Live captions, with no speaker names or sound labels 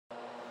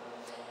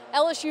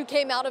LSU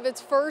came out of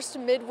its first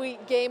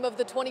midweek game of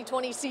the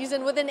 2020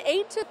 season with an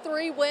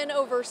 8-3 win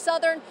over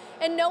Southern,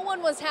 and no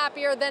one was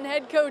happier than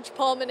head coach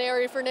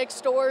Pulmonary for Nick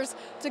Storrs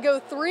to go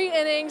 3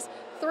 innings,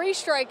 3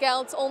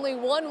 strikeouts, only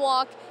 1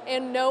 walk,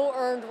 and no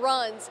earned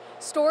runs.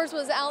 Storrs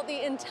was out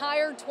the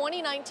entire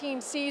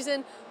 2019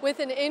 season with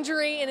an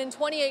injury, and in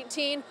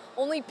 2018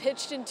 only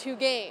pitched in 2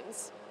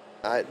 games.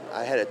 I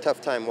had a tough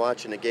time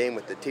watching the game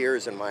with the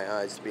tears in my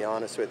eyes, to be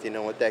honest with you,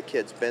 what that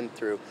kid's been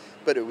through.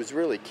 But it was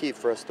really key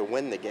for us to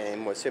win the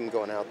game was him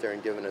going out there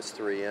and giving us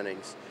 3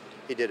 innings.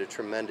 He did a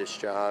tremendous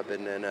job,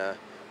 and then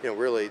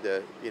really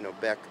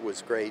Beck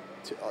was great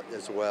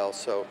as well.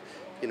 So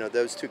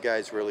those 2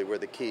 guys really were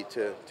the key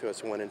to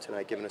us winning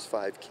tonight, giving us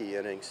 5 key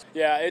innings.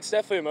 Yeah, it's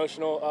definitely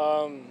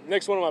emotional.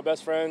 Nick's one of my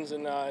best friends,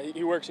 and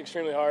he works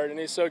extremely hard, and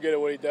he's so good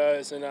at what he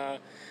does. And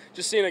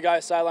just seeing a guy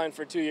sidelined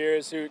for 2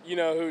 years who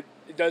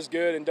does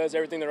good and does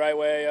everything the right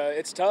way,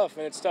 it's tough,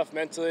 and it's tough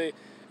mentally.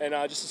 And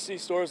just to see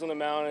Storrs on the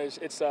mound,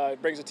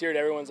 it brings a tear to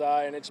everyone's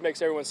eye, and it just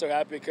makes everyone so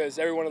happy because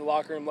everyone in the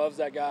locker room loves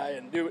that guy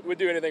and would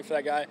do anything for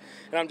that guy.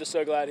 And I'm just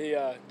so glad he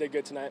did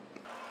good tonight.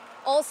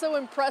 Also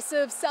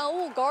impressive,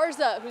 Saul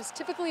Garza, who's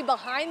typically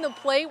behind the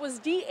plate, was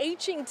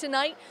DHing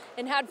tonight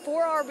and had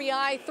 4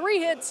 RBI, 3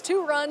 hits,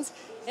 2 runs,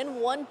 and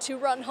 1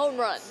 2-run home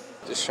run.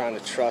 Just trying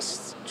to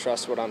trust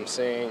what I'm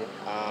seeing,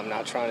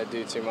 not trying to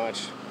do too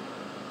much.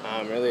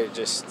 Really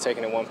just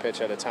taking it 1 pitch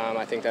at a time.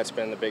 I think that's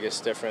been the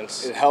biggest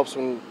difference. It helps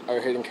when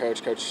our hitting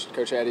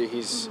coach Eddie,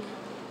 he's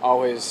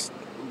always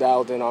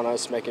dialed in on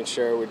us, making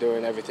sure we're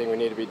doing everything we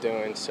need to be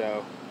doing.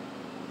 So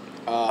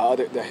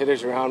the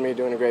hitters around me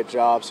doing a great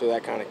job, so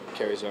that kind of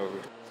carries over.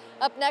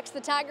 Up next,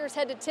 the Tigers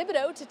head to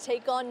Thibodaux to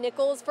take on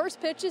Nichols.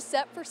 First pitch is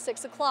set for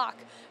 6 o'clock.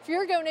 For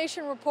your Geaux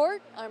Nation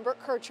report, I'm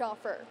Brooke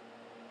Kirchhoffer.